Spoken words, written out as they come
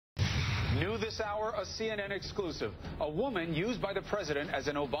New this hour, a CNN exclusive. A woman used by the president as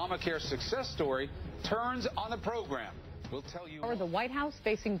an Obamacare success story turns on the program. We'll tell you. The White House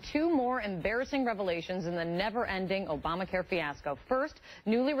facing two more embarrassing revelations in the never-ending Obamacare fiasco. First,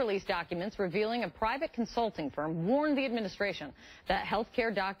 newly released documents revealing a private consulting firm warned the administration that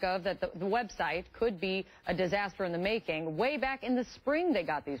healthcare.gov, that the website could be a disaster in the making. Way back in the spring, they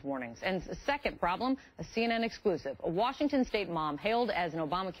got these warnings. And the second problem, a CNN exclusive. A Washington state mom hailed as an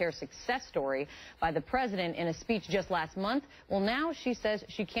Obamacare success story by the president in a speech just last month. Well, now she says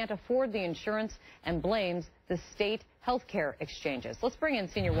she can't afford the insurance and blames the state health care exchanges. Let's bring in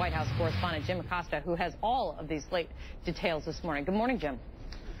senior White House correspondent Jim Acosta, who has all of these late details this morning. Good morning, Jim.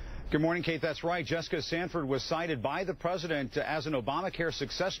 Good morning, Kate. That's right. Jessica Sanford was cited by the president as an Obamacare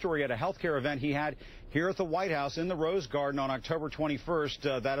success story at a health care event he had here at the White House in the Rose Garden on October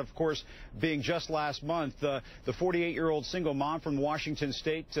 21st. That, of course, being just last month. The 48-year-old single mom from Washington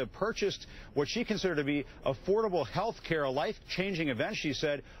state purchased what she considered to be affordable health care, a life-changing event, she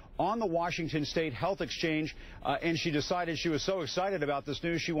said, on the Washington State Health Exchange, and she decided she was so excited about this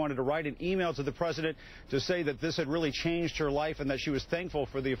news she wanted to write an email to the president to say that this had really changed her life and that she was thankful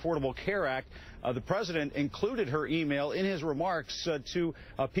for the Affordable Care Act. The president included her email in his remarks to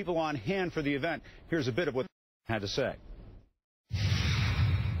people on hand for the event. Here's a bit of what he had to say.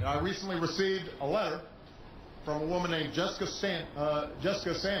 I recently received a letter from a woman named Jessica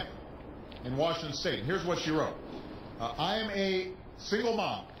Sanford in Washington State. Here's what she wrote. I am a single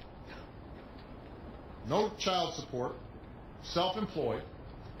mom. No child support, self-employed,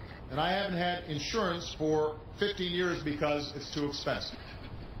 and I haven't had insurance for 15 years because it's too expensive.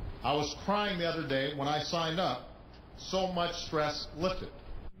 I was crying the other day when I signed up. So much stress lifted.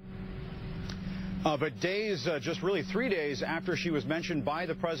 But days, just really 3 days after she was mentioned by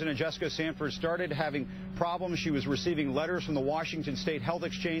the president, Jessica Sanford started having problems. She was receiving letters from the Washington State Health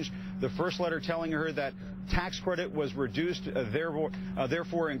Exchange. The first letter telling her that tax credit was reduced,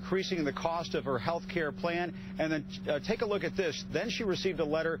 therefore increasing the cost of her health care plan. And then take a look at this. Then she received a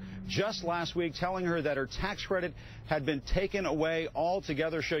letter just last week telling her that her tax credit had been taken away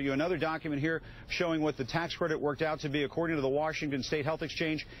altogether. Show you another document here showing what the tax credit worked out to be according to the Washington State Health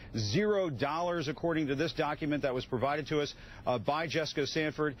Exchange. $0 according to this document that was provided to us by Jessica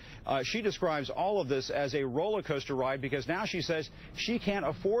Sanford. She describes all of this as a roller coaster ride because now she says she can't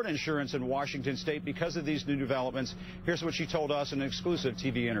afford insurance in Washington State because of these new developments. Here's what she told us in an exclusive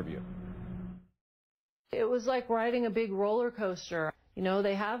TV interview. It was like riding a big roller coaster. You know,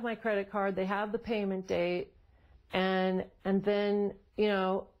 they have my credit card, they have the payment date, and then, you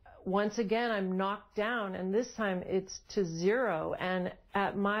know, once again I'm knocked down, and this time it's to zero. And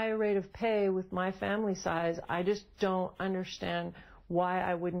at my rate of pay with my family size, I just don't understand why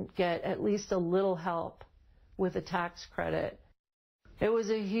I wouldn't get at least a little help with a tax credit. It was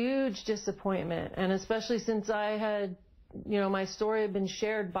a huge disappointment, and especially since I had, you know, my story had been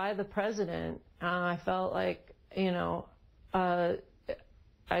shared by the president, I felt like, you know,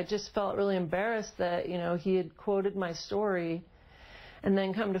 I just felt really embarrassed that, you know, he had quoted my story, and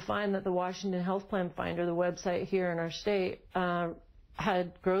then come to find that the Washington Health Plan Finder, the website here in our state,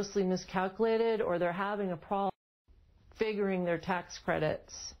 had grossly miscalculated, or they're having a problem figuring their tax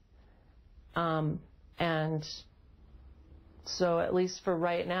credits. And so at least for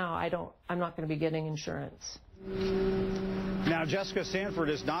right now, I'm not going to be getting insurance. Now, Jessica Sanford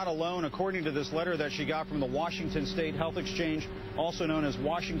is not alone. According to this letter that she got from the Washington State Health Exchange, also known as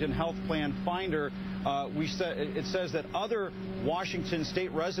Washington Health Plan Finder, it says that other Washington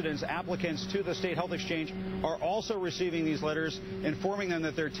State residents, applicants to the State Health Exchange, are also receiving these letters informing them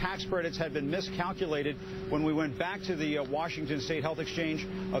that their tax credits had been miscalculated. When we went back to the Washington State Health Exchange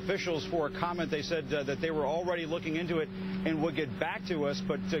officials for a comment, they said that they were already looking into it and would get back to us.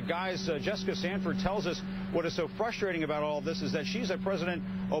 But guys, Jessica Sanford tells us what is so frustrating about all of this is that she's a President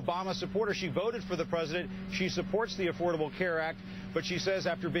Obama supporter. She voted for the president. She supports the Affordable Care Act. But she says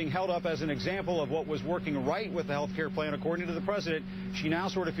after being held up as an example of what was working right with the health care plan, according to the president, she now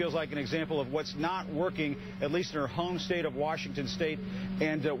sort of feels like an example of what's not working, at least in her home state of Washington State.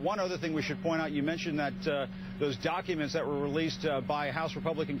 And one other thing we should point out, you mentioned that those documents that were released by a House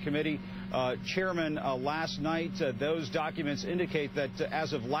Republican committee chairman last night, those documents indicate that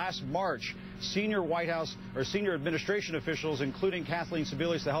as of last March, senior White House or senior administration officials, including Kathleen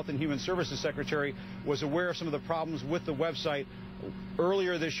Sebelius, the Health and Human Services Secretary, was aware of some of the problems with the website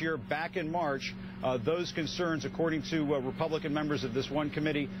earlier this year, back in March. Those concerns, according to Republican members of this one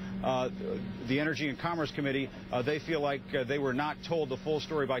committee, the Energy and Commerce Committee, they feel like they were not told the full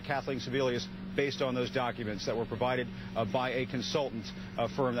story by Kathleen Sebelius based on those documents that were provided by a consultant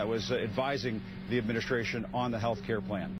firm that was advising the administration on the health care plan.